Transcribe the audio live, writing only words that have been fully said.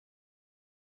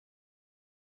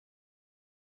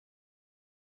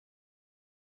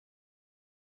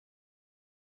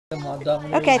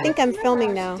Okay, I think I'm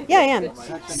filming now. Yeah, I am.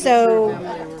 So,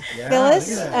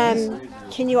 Phyllis,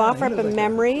 can you offer up a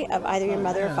memory of either your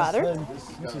mother or father?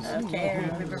 Okay, I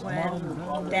remember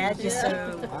when Dad used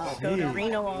to go to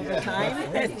Reno all the time,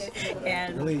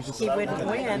 and he wouldn't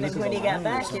win. And when he got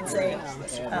back, he'd say,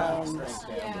 I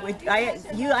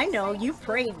know you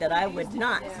prayed that I would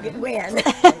not win."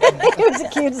 He was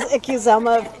accused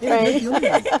Zelma of praying.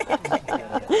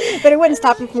 But it wouldn't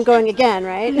stop him from going again,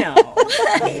 right? No,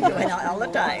 he went all the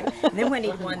time. And then when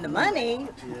he'd won the money,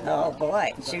 oh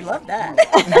boy, she loved that.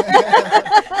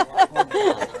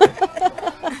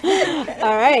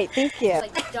 All right, thank you.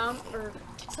 Like dump or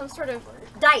some sort of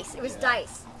dice. It was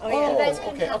dice. Oh, yeah. You guys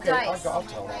couldn't have dice. I'll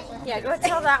tell that one. Yeah, go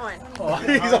tell that one.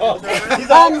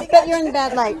 But you're in the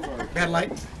bad light. Bad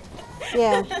light?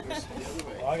 Yeah.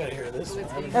 Oh, I gotta hear this.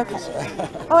 Okay.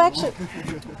 Oh, actually.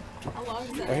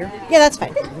 Right here? Yeah, that's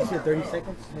fine. 30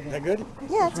 seconds? Is that good?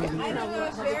 Yeah, that's good.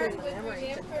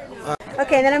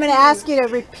 Okay, and then I'm going to ask you to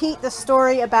repeat the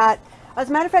story about. As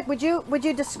a matter of fact, would you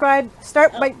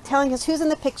start by telling us who's in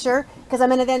the picture, because I'm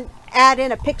going to then add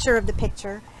in a picture of the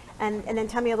picture, and then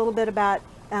tell me a little bit about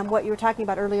what you were talking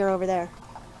about earlier over there.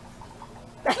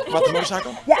 About the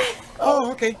motorcycle? Yeah. Oh,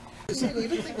 okay. You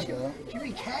look like you're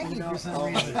in khaki for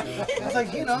some reason. I was like,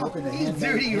 he's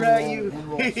dirty, right?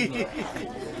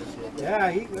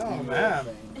 Yeah, oh man.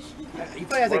 He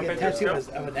probably has like a tattoo of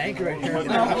an anchor right here.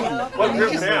 What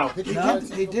group now?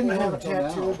 He didn't have a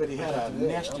tattoo, but he had a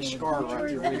nasty scar right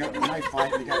here. We got a knife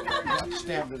fight. He got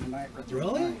stabbed with a knife right there.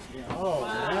 Really? Yeah. Oh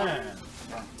man.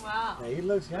 Wow. Yeah, he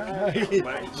looks kind of.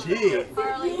 Gee.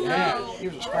 Yeah, he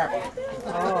was a scrapper.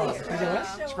 Oh, he's a what?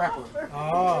 Scrapper.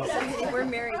 Oh. We're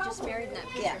married, just married in that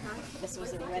picture, huh? This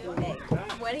was a wedding day.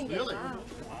 Wedding day. Wow.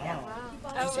 Yeah.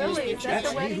 Oh, really? Is that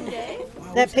the wedding day?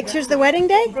 That picture's the wedding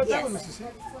day? Yes.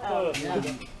 Oh,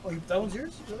 that one's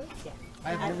yours? Really? Yeah.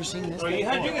 I've never seen this. Oh, you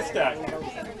had you get stuck.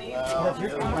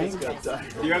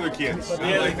 The other kids.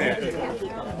 Yeah, like that.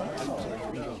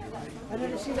 I've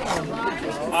never seen that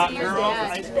one. Girl,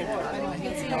 high school. You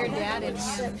can see your dad in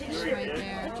him right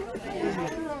there.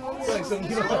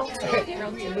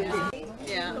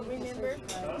 Yeah.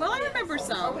 Well, I remember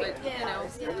some, but I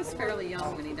was fairly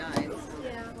young when he died.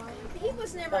 Yeah. He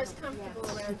was never as comfortable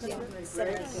around children as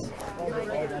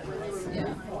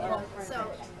Yeah. so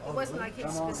it wasn't like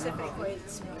his specific way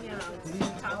to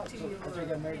talk to you or,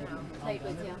 Played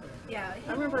with you. Yeah. I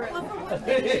remember.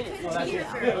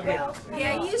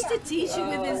 Yeah, he used to teach you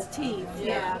with his teeth.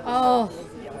 Yeah. Oh,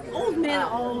 Old men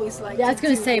always like yeah, I was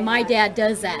going to say, my dad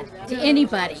does that to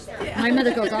anybody. My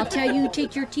mother goes, I'll tell you,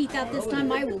 take your teeth out this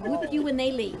time, I will whip you when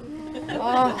they leave.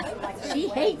 Oh, she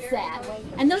hates that.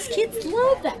 And those kids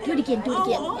love that. Do it again, do it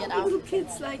again. All the little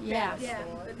kids like Yes. that. Yeah,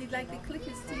 but he'd like to click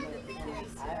his teeth at the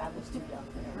kids.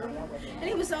 And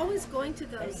he was always going to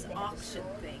those auction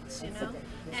things,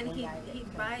 and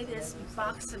he'd buy this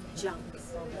box of junk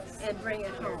and bring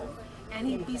it home. And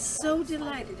he'd be so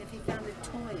delighted if he found a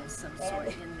toy of some sort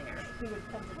in there.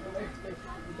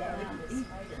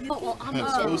 Oh, well, I'm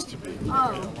It's supposed to be.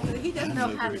 Oh, he doesn't know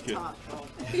how to talk.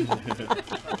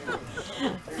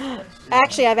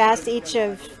 Actually, I've asked each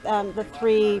of the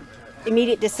three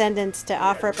immediate descendants to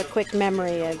offer up a quick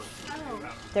memory of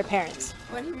their parents.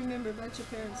 What do you remember about your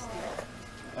parents?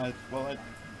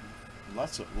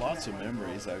 Lots of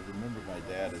memories. I remember my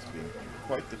dad as being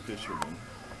quite the fisherman.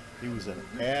 He was an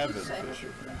avid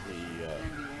fisherman.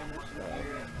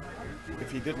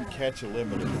 If he didn't catch a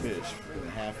limit of fish in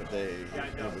half a day,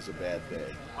 it was a bad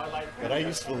day. But I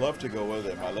used to love to go with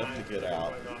him. I loved to get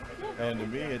out. And to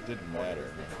me, it didn't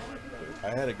matter. I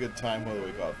had a good time whether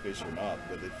we caught fish or not.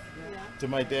 But to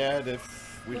my dad,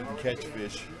 if we didn't catch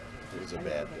fish, it was a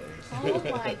bad day. Oh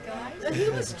my God. He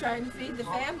was trying to feed the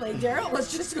family. Daryl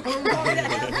was just going to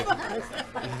have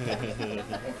fun.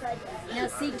 Now,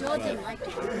 see, Joel didn't like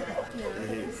to go.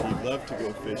 He loved to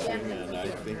go fishing, and I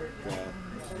think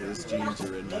his genes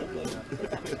are in my blood.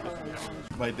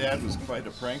 My dad was quite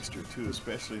a prankster too,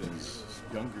 especially in his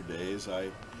younger days.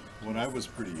 When I was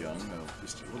pretty young,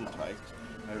 just a little tyke,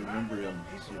 I remember him.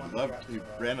 He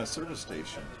ran a service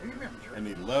station, and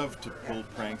he loved to pull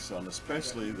pranks on,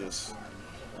 especially this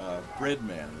bread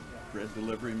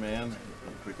delivery man,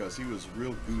 because he was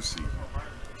real goosey,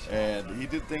 and he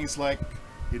did things like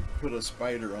he'd put a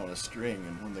spider on a string,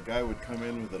 and when the guy would come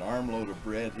in with an armload of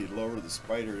bread, he'd lower the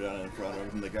spider down in front of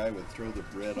him, and the guy would throw the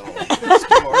bread all over the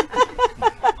store.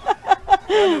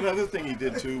 And another thing he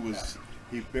did too was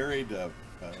he buried a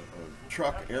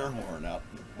truck air horn out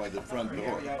by the front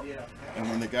door, and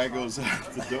when the guy goes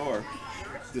out the door,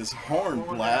 this horn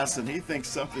blasts and he thinks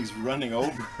something's running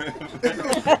over him.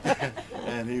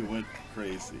 And he went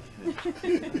crazy.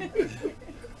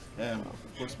 And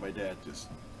of course, my dad just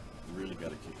really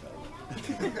got a kick out of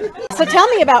it. So tell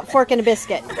me about Fork and a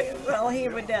Biscuit. Well, he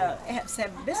would have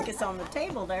biscuits on the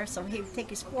table there, so he would take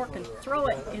his fork and throw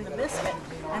it in the biscuit,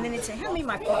 and then he'd say, "Hand me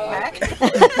my fork back."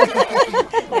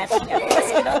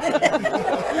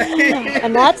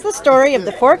 And that's the story of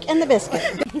the Fork and the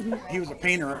Biscuit. He was a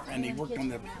painter, and he worked on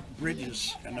the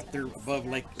bridges and up there above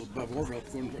Orville,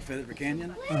 going to Feather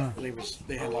Canyon.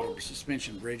 They had a lot of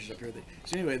suspension bridges up there.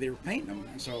 So anyway, they were painting them,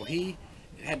 and so he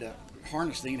had to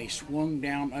harness thing, and he swung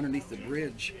down underneath the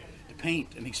bridge to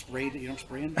paint, and he sprayed it,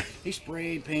 spraying. He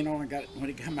sprayed paint on, and got when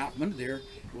he come out from under there,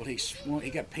 well, he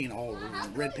got paint all over,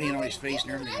 red paint on his face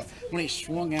and everything. When he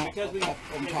swung out up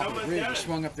on top of the bridge, he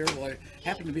swung up there. Well, there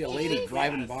happened to be a lady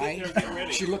driving by.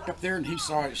 She looked up there, and he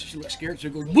saw it. She looked scared, so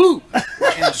he goes, "Boo!"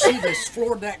 And she just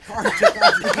floored that car and took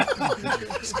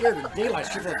off. Scared the daylight.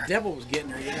 She thought the devil was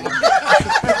getting her.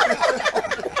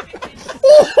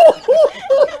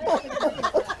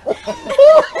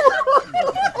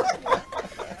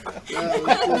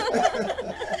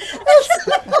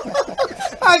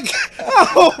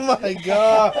 Oh my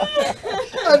God!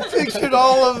 I pictured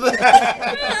all of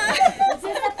that. Is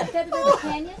this at the Federal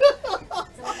Canyon?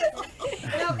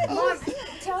 No, Mom,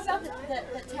 tell about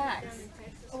the tags.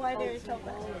 Why did you tell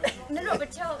that? No,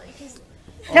 but tell, because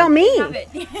Tell me.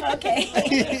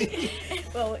 Okay.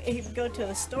 Well, he'd go to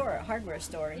a store, a hardware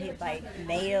store, and he'd buy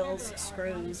nails,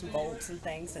 screws, bolts, and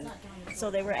things, and so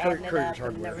they were adding it up,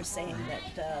 and they were saying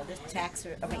that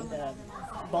the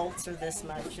bolts are this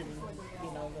much, and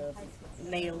the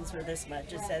nails are this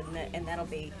much, and that'll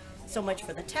be so much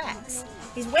for the tax.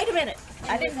 He's, wait a minute,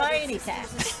 I didn't buy any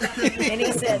tax. And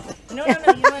he said, no, you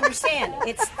don't understand.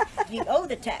 You owe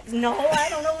the tax. No, I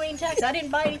don't owe any tax. I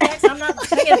didn't buy any tax. I'm not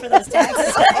paying for those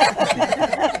taxes.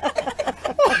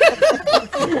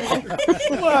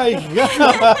 My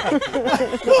God!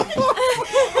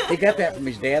 He got that from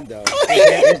his dad, though.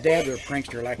 His dad was a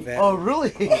prankster like that. Oh,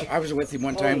 really? I was with him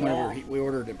one time whenever we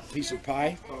ordered a piece of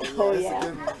pie. Oh,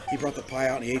 yeah. He brought the pie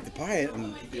out and he ate the pie,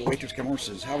 and the waitress came over and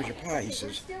says, "How was your pie?" He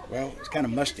says, "Well, it's kind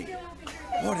of musty."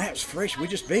 "Oh, that was fresh. We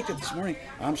just baked it this morning."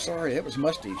 "I'm sorry, it was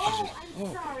musty." She says,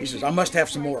 "Oh." He says, "I must have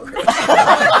some more."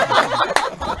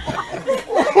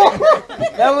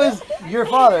 That was your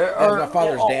father? That was my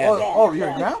father's dad. Oh,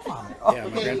 your grandfather? Oh. Yeah,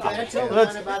 my grandfather. Tell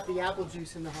one about the apple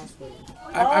juice in the hospital.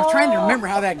 I'm trying to remember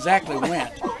how that exactly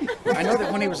went. I know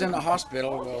that when he was in the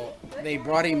hospital, well, they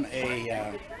brought him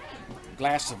a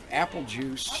glass of apple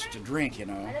juice to drink,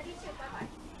 And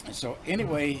so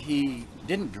anyway, he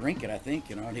didn't drink it, I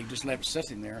think, and he just left it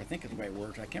sitting there. I think is the way it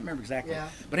works. I can't remember exactly. Yeah.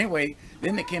 But anyway,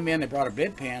 then they came in, they brought a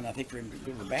bedpan, I think, for him to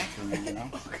go to the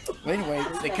bathroom, But anyway,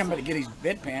 they come in to get his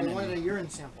bedpan. They wanted a urine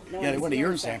sample. Yeah, they wanted a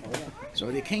urine sample. So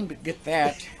they came to get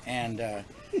that, and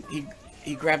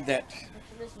he grabbed that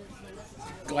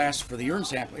glass for the urine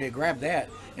sample. He grabbed that,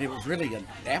 and it was really an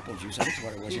apple juice. I think that's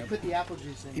what it was. He put the apple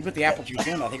juice in. He put the apple juice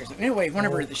in, I think. Anyway,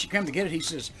 whenever she came to get it, he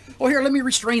says, "Oh, here, let me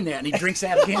restrain that." And he drinks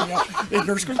that again. The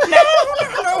nurse goes, "No,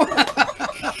 no."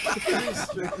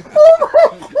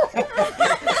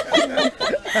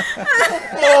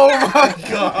 Oh my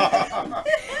God!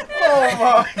 Oh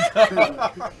my God!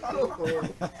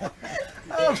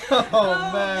 Oh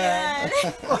man!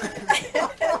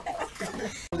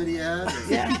 Did he have?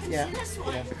 Yeah.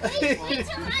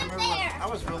 I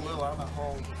was real little. I don't know how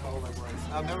old I was.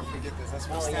 I'll never forget this. That's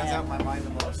what stands out in my mind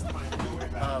the most.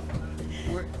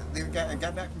 I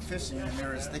got back from fishing, and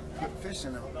they put fish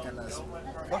in a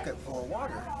bucket full of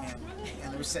water,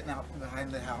 and it was sitting out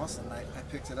behind the house, and I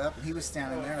picked it up, and he was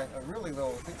standing there, a really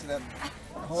little, picked it up,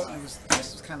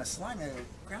 this was kind of slimy. I go,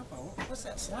 "Grandpa, what's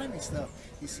that slimy stuff?"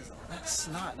 He says, "That's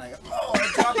snot." And I go, "Oh," I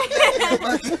dropped it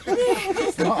back in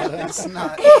the bucket. That's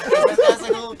snot. I was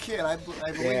like a little kid. I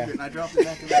believed it, and I dropped it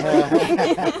back in the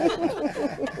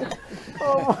bucket.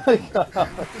 Oh my God!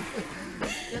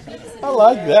 I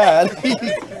like that.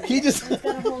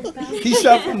 He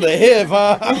shot from the hip,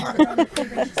 huh?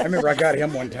 I remember I got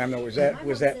him one time. That was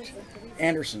at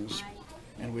Anderson's,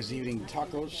 and was eating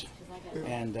tacos,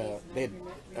 and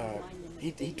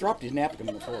he dropped his napkin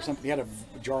on the floor. He had a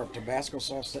jar of Tabasco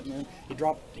sauce sitting there. He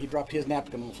dropped his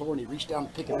napkin on the floor, and he reached down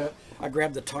to pick it up. I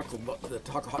grabbed the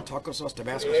hot taco sauce,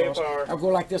 Tabasco sauce. I go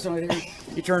like this on it.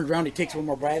 He turns around, he takes one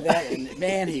more bite of that, and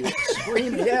man, he was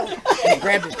screaming, yelling. He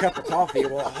grabbed his cup of coffee.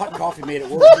 Well, hot coffee made it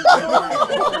worse.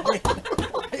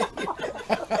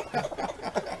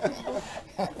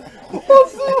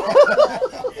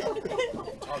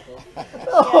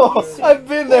 Oh, I've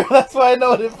been there. That's why I know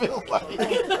what it feels like.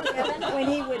 When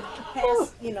he would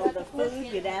pass, the food,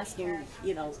 you'd ask ask him,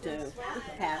 you know, to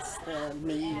pass the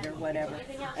meat or whatever,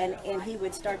 and he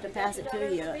would start to pass it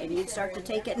to you, and you'd start to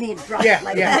take it, and he'd drop it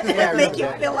like that, and make you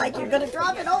feel like you're gonna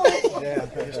drop it all. Yeah,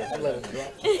 just let it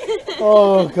drop.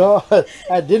 Oh God!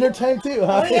 At dinner time too,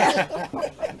 huh? Oh, yeah.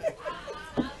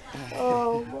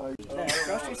 Oh my God. The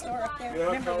grocery store up there.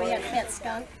 Remember we had a pet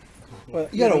skunk? Well,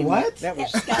 you got a what? That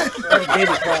was Pet skunk.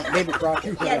 Davy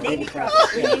Crockett. Yeah, Davy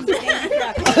Crockett. We named it Davy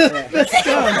Crockett.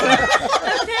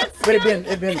 But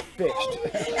it'd been fixed.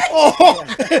 Oh,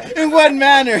 in what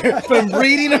manner? From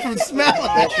breeding or from smelling?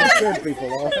 That sure scared people,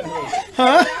 though.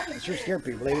 Huh? It sure scared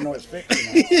people. They didn't know it's fixed.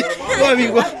 Well, I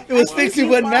mean, it was fixed in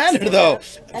what manner, though?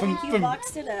 I think you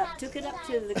boxed it up, took it up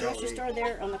to the grocery store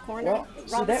there on the corner. Well,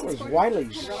 see, that was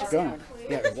Wiley's skunk.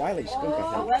 Yeah, it was Wiley's skunk, I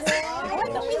Oh, think. was it? Oh, I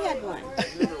thought we had one.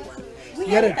 We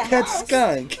You had a it at the pet house.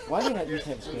 skunk. Why did I just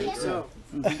have skunk?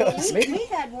 We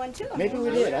had one too. Maybe we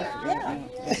did. I forget.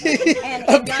 Yeah.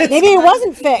 And Maybe it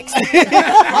wasn't fixed. I'm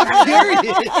curious.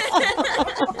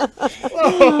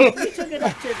 we took it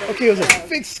up to the Okay, it was a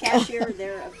fixed skunk. cashier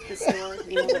there of the store,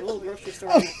 you know, the little grocery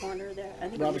store in the corner there. I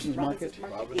think it was Robinson's Market?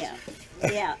 Yeah,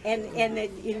 yeah, and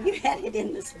then you had it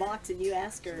in this box, and you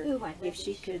asked her if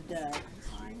she could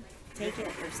take it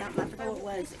or something. I forgot what it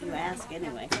was that you asked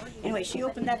anyway. Anyway, she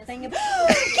opened that thing and get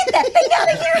that thing out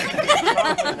of here!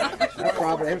 That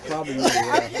probably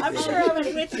I'm sure I was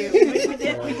with you. We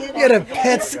did. You had a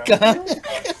pet skunk?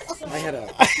 I had a.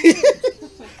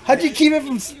 How'd you keep it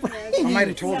from I spraying? might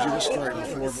have told you this story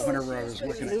before, but whenever I was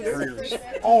working at Couriers,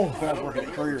 when I was working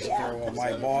at Couriers up there, well,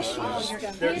 my boss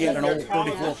he had an old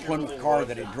 34 Plymouth car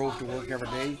that he drove to work every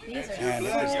day, and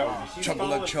it was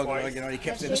chug-a-lug, chug-a-lug, you know, he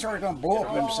kept saying, it started going to blow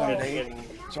up him someday.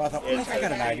 So I thought, well, I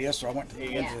got an idea, so I went to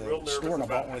the store and I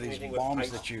bought one of these bombs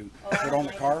that you put on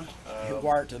the car, hit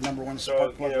wire it to the #1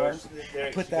 spark plug wire,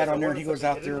 put that on there, and he goes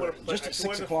out there just at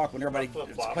 6 o'clock when everybody, the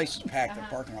place was packed, the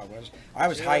parking lot was. I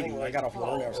was hiding, when I got off the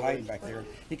road, I was hiding back there.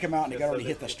 He come out and he got already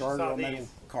hit the starter on that old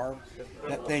car.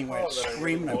 That thing went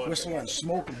screaming and whistling and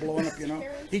smoke and blowing up, you know.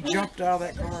 He jumped out of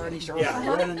that car and he started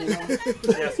running, you know.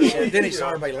 And then he saw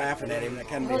everybody laughing at him, and that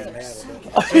kind of made him mad a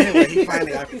little bit. So anyway, he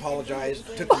finally, I apologized,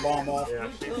 took the bomb off,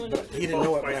 but he didn't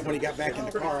know it. But when he got back in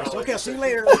the car, I said, okay, I'll see you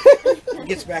later. He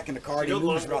gets back in the car, and he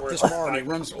moves about this far, and he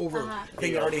runs over the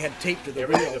thing that already had taped to the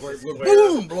wheel, where it would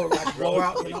boom, blow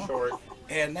out, you know.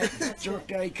 And that jerk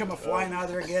guy, he come flying out of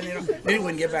there again, you know. Then he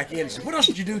wouldn't get back in. He said, what else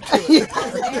did you do to it?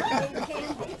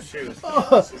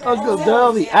 Uncle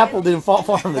Dale, the apple didn't fall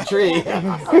far from the tree. Then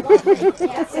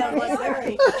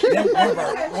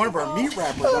one of our meat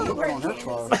wrappers, I put one on her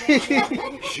car.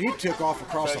 She took off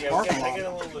across the parking lot.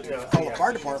 Called the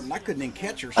fire department. I couldn't even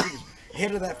catch her. She was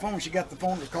head of that phone. She got the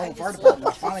phone to call the fire department.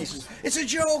 I finally says, "It's a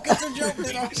joke. It's a joke."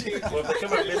 You know? Well, if they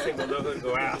come out missing, we'll know who to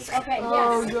go ask. Okay,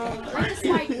 Oh, yes.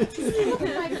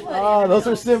 Oh, those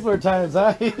were simpler times,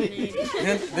 huh?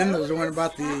 Then there was the one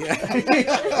about the.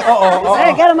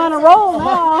 Hey, get him on a roll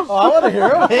now. Oh, I want to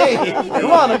hear him. Hey,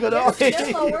 come on, Uncle Dale.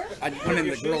 I went in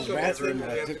the girls' bathroom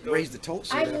and I raised the tote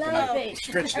seat up and I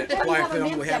stretched that ply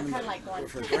film we have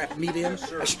for wrap meat in.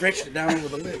 I stretched it down over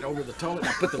the lid, over the toilet, and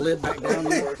I put the lid back down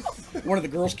there. One of the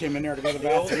girls came in there to go to the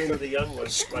bathroom. The young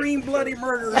ones. Scream bloody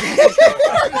murder!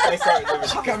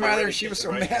 She come out there and she was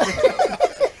so mad.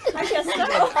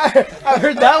 I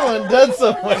heard that one done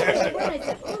somewhere.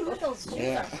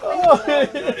 Yeah.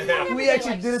 Oh, we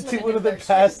actually did it to one of the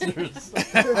pastors.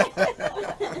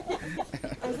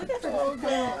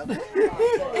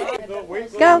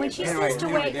 Go. When she Anyway, says to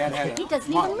wait, he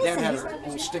doesn't even Dad had listen. an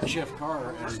old stick shift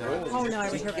car,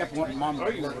 and he kept wanting Mom to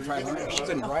learn to drive. She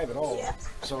couldn't drive at all.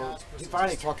 So he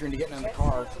finally talked her into getting in the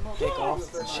car, take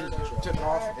off, and she took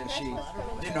off, and she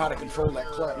didn't know how to control that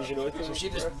clutch. So she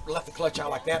just left the clutch out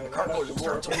like that, and the car goes and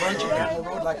starts lunging down the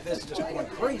road like this, just going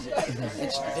crazy.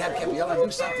 And Dad kept yelling,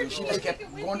 "Do something!" She just kept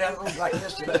going down the road like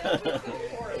this.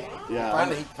 Yeah.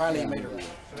 Finally, he made her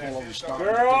pull over, stop.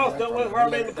 Girls, don't let her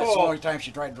make the That's the call. only time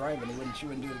she tried driving. She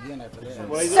wouldn't do it again after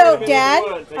that. So, Dad,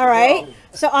 all right.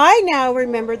 So I now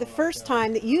remember the first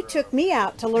time that you took me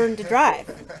out to learn to drive.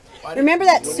 Remember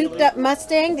that souped-up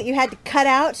Mustang that you had to cut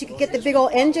out so you could get the big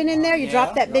old engine in there? You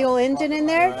dropped that big old engine in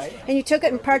there, and you took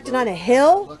it and parked it on a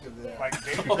hill. You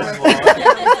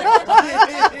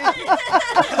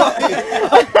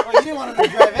didn't want him to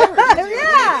drive everything.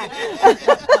 Yeah.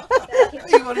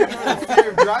 You wanted to know the fear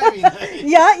of driving.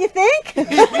 Yeah, you think?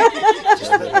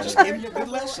 Just gave me a good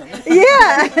lesson.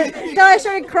 Yeah. So I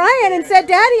started crying and said,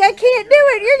 "Daddy, I can't do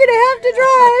it. You're going to have to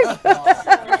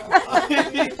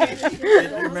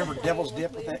drive." You remember Devil's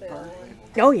Dip with that car?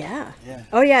 Oh, yeah. Yeah.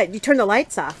 Oh, yeah. You turned the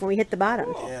lights off when we hit the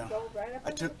bottom. Yeah.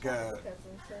 I took a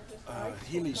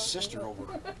Healy's sister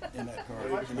over in that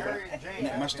car, in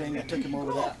that Mustang. I took him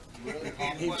over that.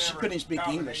 She couldn't even speak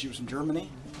English. She was from Germany.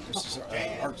 This is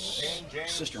Art's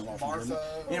sister-in-law from Germany.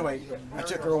 Anyway, I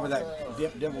took her over that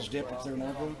Devil's Dip up there in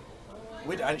Orville.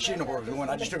 She didn't know where I was going.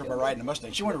 I just took her for a ride in the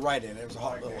Mustang. She wanted to ride in it. It was a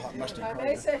little hot Mustang car.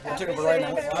 I took her for a ride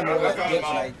and I came over the dips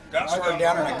and I started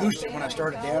down and I goosed it when I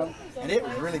started down. And it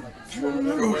was really,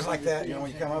 it was like that, you know,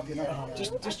 when you come up, you know,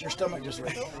 just your stomach just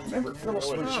like, remember Phyllis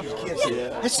when she was a kid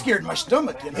said, that scared my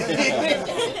stomach, you know.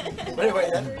 But anyway,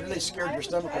 that really scared your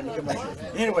stomach when you come up.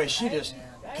 Anyway, she just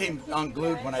came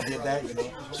unglued when I did that, you know.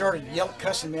 Started yelling,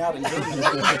 cussing me out in German.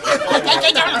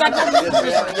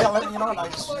 Yelling, you know, and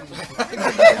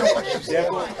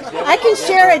I can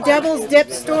share a Devil's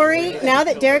Dip story now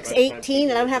that Derek's 18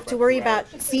 and I don't have to worry about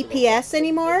CPS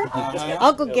anymore.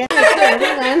 I'll go get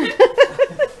it.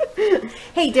 Hold on.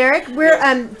 Hey, Derek, we're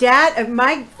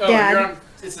my dad.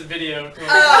 It's a video.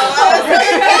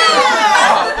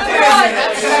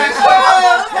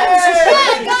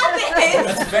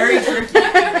 That's very tricky.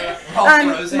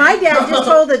 My dad just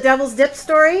told a Devil's Dip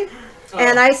story.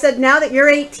 And I said, now that you're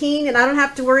 18 and I don't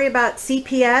have to worry about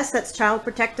CPS, that's Child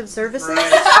Protective Services. But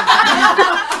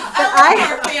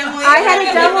I had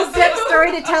a Devil's Dip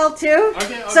story to tell too.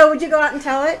 So would you go out and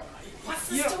tell it? What's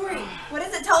the story? What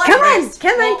is it? Tell us. Come on.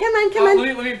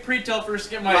 Let me pre-tell first.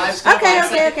 Get my Okay.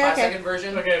 5-second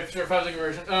version. Okay, sure, 5-second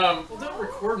version. Well, don't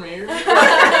record me.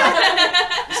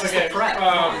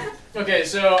 Okay,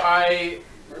 so I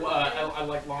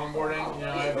like longboarding. You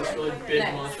know, I have this really big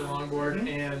monster longboard,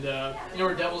 and you know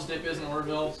where Devil's Dip is in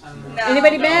Orville.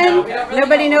 Anybody been?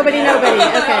 Nobody. Okay.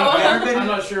 I'm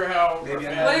not sure how.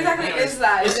 What exactly is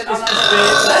that? Is it on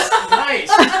nice.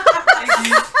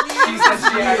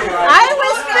 I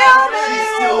was filming.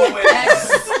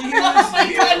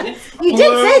 You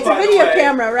did say it's a video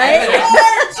camera, right?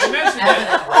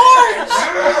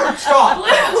 Orange! Stop! Blue!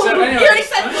 So anyway, You already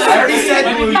said blue. I already said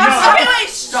blue.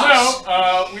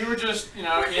 So, we were just, you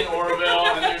know, in Orville,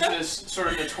 and there's this sort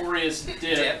of notorious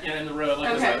dip in the road,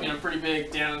 like this, you know, pretty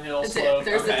big downhill slope.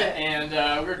 There's a dip. And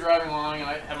we were driving along, and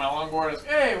I had my longboard. I was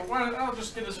like, hey, I'll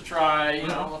just give this a try. You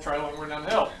know, I'll try longboard down the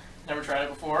hill. Never tried it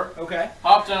before. Okay.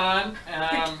 Hopped on,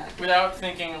 without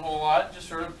thinking a whole lot, just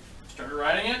sort of started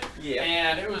riding it. Yeah.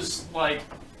 And it was like,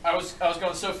 I was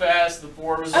going so fast, the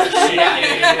board was like shaking.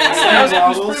 It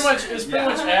was pretty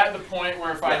much at the point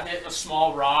where if I hit a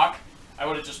small rock, I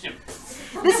would have just, you know.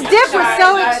 This dip was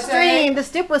so extreme. This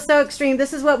dip was so extreme.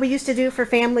 This is what we used to do for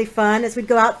family fun, is we'd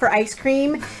go out for ice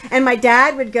cream, and my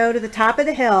dad would go to the top of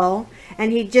the hill,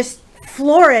 and he'd just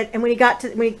floor it, and when he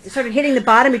started hitting the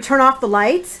bottom, he'd turn off the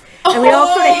lights, and we'd all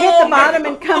sort of hit the bottom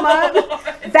and come up.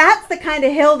 That's the kind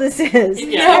of hill this is.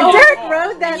 Yeah. And Derek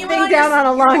rode that thing down on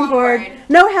a longboard.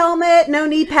 No helmet, no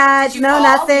knee pads, no fall?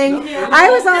 nothing. Yeah. I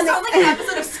was on This sounds like an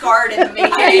episode of Scarred in the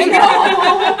making.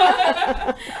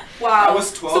 I Wow.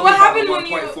 was 12 So what and happened bought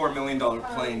when a you... $1.4 million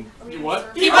plane.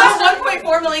 What? He bought a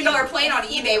 $1.4 million plane on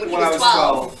eBay when he When I was was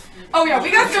 12. 12. Oh yeah, we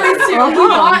got stories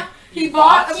too. He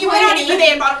bought a He went on plane.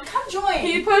 eBay and bought, come join.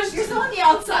 He pushed. You're still on the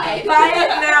outside. Buy it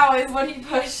now is what he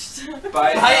pushed.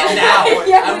 Buy it now.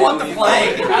 Yeah. I want the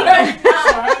plane. How did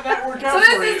that work out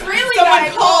So for this is you? really Someone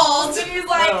guy called. and he's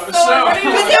like, Oh, so what do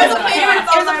you Because it was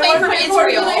a plane from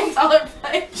Israel.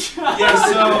 plane. Yeah,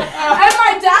 so... And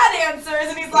my dad answers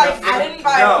and he's like, I didn't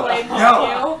buy a plane for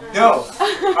you. No.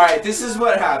 Alright, this is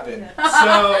what happened.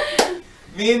 So,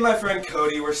 me and my friend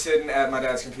Cody were sitting at my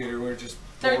dad's computer. We were just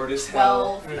bored as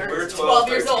hell. 12, We were 12 12,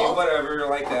 years 13, old. whatever,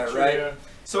 like that, right? Yeah.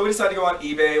 So we decided to go on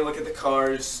eBay, look at the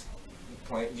cars.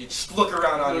 You just look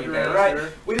around on Look eBay, around, right? sure.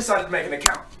 We decided to make an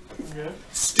account. Okay.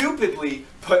 Stupidly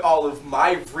put all of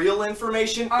my real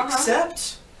information,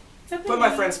 except put my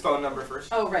friend's phone number first.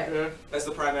 Oh, right. Yeah. As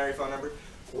the primary phone number.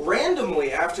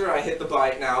 Randomly, after I hit the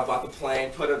bite now, bought the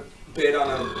plane, put a bid on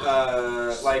a,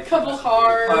 Couple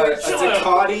cars. a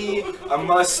Ducati, a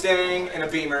Mustang, and a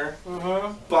Beamer.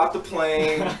 Bought the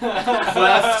plane,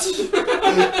 left.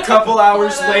 A couple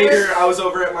hours later, I was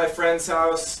over at my friend's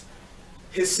house.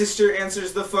 His sister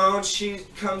answers the phone. She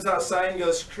comes outside and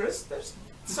goes, Chris, there's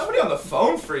somebody on the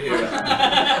phone for you.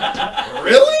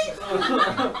 Really?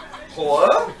 Hello?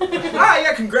 Ah,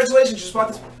 yeah, congratulations, just bought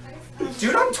this.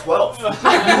 Dude, I'm 12. What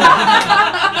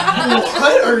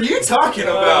are you talking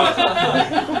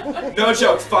about? No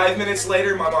joke, 5 minutes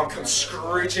later, my mom comes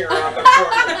screeching around the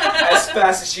corner as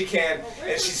fast as she can,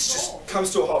 and she just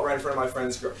comes to a halt right in front of my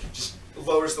friend's girl. Just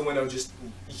lowers the window, just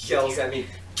yells at me,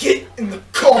 get in the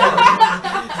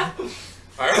car!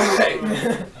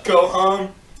 Alright, go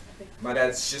home. My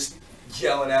dad's just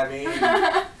yelling at me.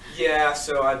 Yeah,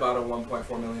 so I bought a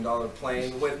 $1.4 million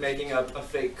plane with making up a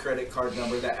fake credit card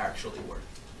number that actually worked.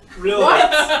 Really?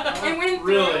 It went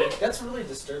Really? That's really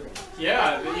disturbing.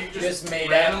 Yeah, that you just made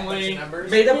randomly up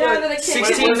made up Yeah, like that a kid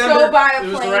 16 would number. go by a It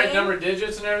was the plane. right number of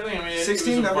digits and everything. I mean, it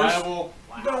 16 was a numbers. viable.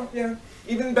 No, yeah.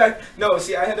 Even back, no.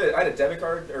 See, I had a debit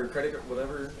card or credit card,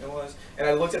 whatever it was, and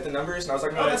I looked at the numbers and I was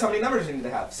like, oh, that's how many numbers you need to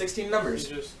have. 16 numbers.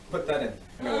 You just Put that in.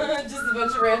 And it worked. Just a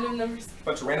bunch of random numbers.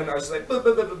 Bunch of random. I was just like, boop,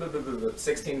 boop, boop, boop, boop, boop, boop,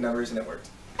 16 numbers, and it worked.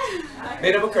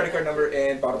 Made up a credit card number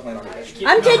and bought a plane on eBay.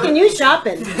 I'm taking you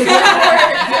shopping.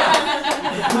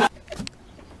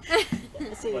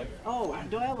 Let's see. Oh,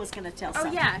 Doyle was going to tell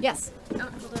something. yeah. Yes.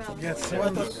 Yes. So I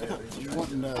thought you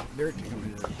wanting Derek to come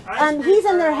here. He's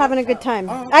in there having a good time.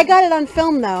 I got it on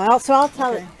film though, so I'll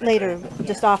tell it later,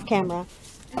 just off camera.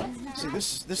 See,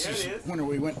 this is when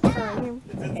we went.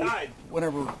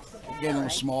 Whenever Galen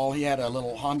was small, he had a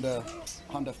little Honda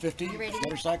 50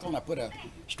 motorcycle, and I put a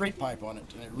straight pipe on it,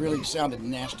 and it really sounded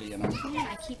nasty, you know.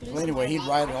 Well, anyway, he'd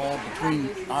ride it all between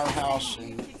our house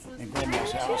and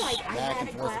Grandma's house, back and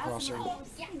forth across there.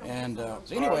 And so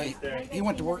anyway, he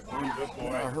went to work.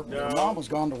 Her mom was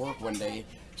gone to work one day,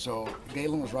 so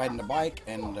Galen was riding the bike,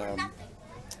 and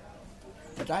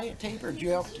did I tape or did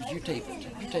you tape it?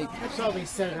 You taped it. I saw we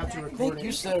set it up to I record think it.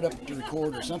 you set it up to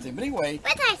record or something. But anyway,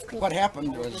 what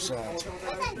happened was,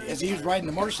 as he was riding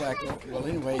the motorcycle, well,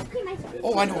 anyway,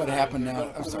 oh, I know what happened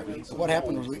now. I'm sorry. What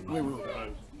happened was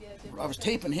I was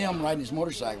taping him riding his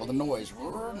motorcycle, the noise,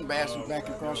 and bashing back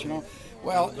and across, you know.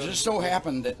 Well, it just so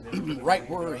happened that right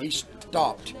where he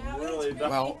stopped,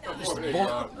 well,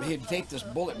 he had taped this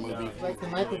Bullet movie. Like the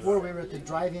night before, we were at the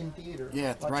drive-in theater.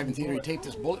 Yeah, at the drive-in theater, he taped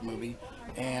this Bullet movie,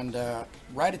 and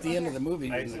right at the end of the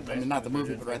movie, I mean, not the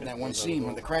movie, but right in that one scene,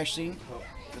 when the crash scene,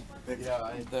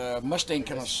 the Mustang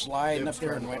kind of sliding up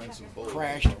there and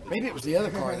crashed. Maybe it was the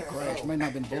other car that crashed. It might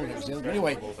not have been Bullet, it was the other. But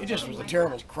anyway, it just was a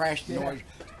terrible crash noise.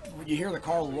 You hear the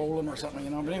car rolling or something, you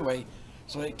know. But anyway,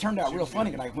 so it turned out real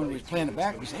funny. Like when we was playing it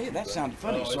back, we said, "Hey, that sounded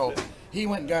funny." So he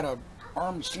went and got a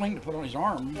arm sling to put on his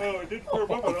arm.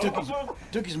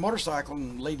 Took his motorcycle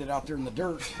and laid it out there in the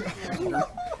dirt.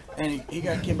 And he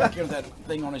came back in with that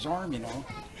thing on his arm, you know.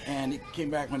 And he came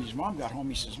back when his mom got home.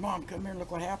 He says, "Mom, come here and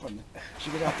look what happened."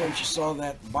 She got out there and she saw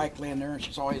that bike laying there, and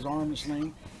she saw his arm and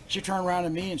sling. She turned around to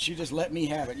me and she just let me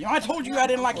have it. You know, I told you I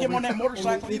didn't like him on that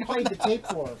motorcycle. We played the tape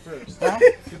for her first. Huh?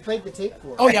 We played the tape for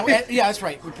her. Oh yeah, that's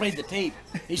right. We played the tape.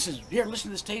 He says, "Here, listen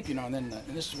to this tape," you know, and then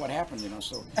and this is what happened, you know.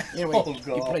 So anyway, you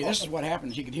play. This is what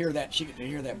happened. She could hear that. She could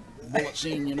hear that bullet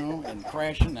scene, you know, and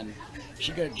crashing, and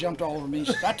she got jumped all over me.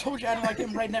 She said, "I told you I didn't like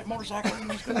him riding that motorcycle. He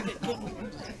was gonna get killed."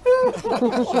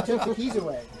 She took the keys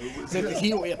away. Took the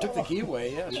key away. Yeah, took the key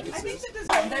away. Yeah.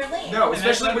 No,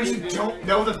 especially when you don't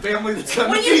know the family that's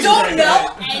coming. When you don't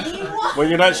know anyone. When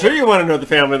you're not sure you want to know the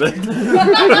family, then. No,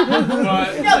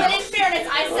 but in fairness,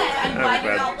 I said I'm glad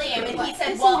you're not lame, and he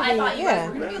said, well, I thought you guys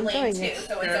were going to be lame too,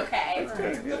 so it's okay.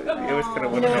 You always kind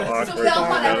of want to know awkward. So we all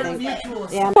thought everything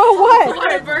was lame. Yeah. Oh, what?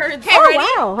 Water birds. Oh, wow.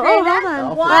 Oh, hold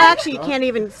on. Well, actually, you can't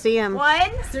even see him.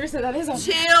 1, seriously, that is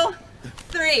 2,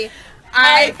 3.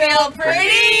 I feel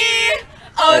pretty,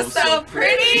 oh so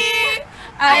pretty.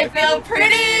 I feel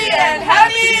pretty and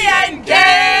happy and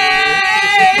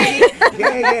gay.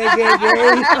 Gay, gay, gay,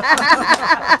 gay.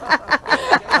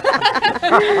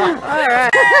 All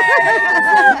right.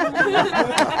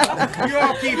 You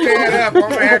all keep that up, or I'm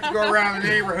gonna have to go around the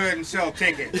neighborhood and sell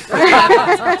tickets.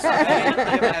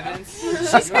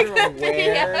 She's like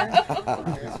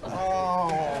Oh,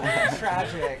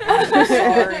 tragic.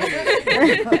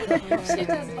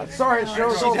 I'm sorry,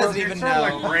 show's over. doesn't even know.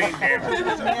 Like brain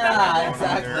damage. Yeah,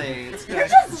 exactly. You're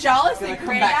just jealous that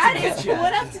Granddad is cool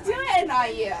enough to do it and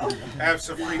not you.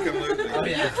 Absolutely. Oh,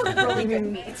 yeah. Really good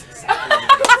meat.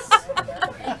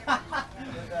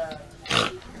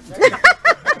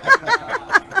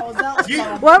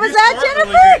 What was that,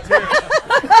 Jennifer?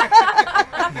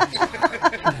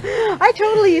 I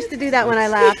totally used to do that when I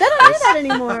laughed. I don't do that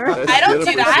anymore. I don't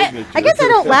do that. I guess I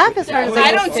don't laugh as hard as I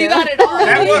I don't do that at all.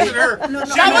 That wasn't her.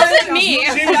 That wasn't me.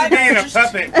 She was being a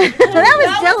puppet. That was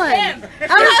Dylan.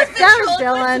 That was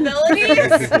Dylan.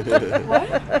 What?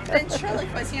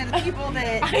 Ventriloquist, you know, the people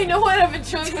that... I know what a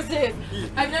ventriloquist is.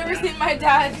 I've never seen my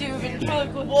dad do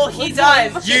ventriloquist. Well, he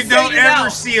does. You don't ever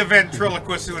see a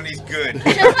ventriloquist when he's good.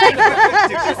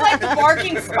 Just like the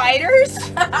barking spiders.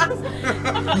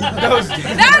 That's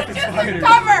just the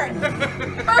cover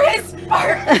for his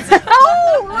farts.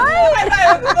 Oh, right.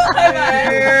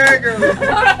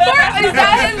 Is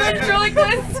that his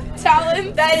ventriloquist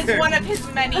talent? That is one of his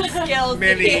many skills.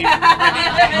 Many.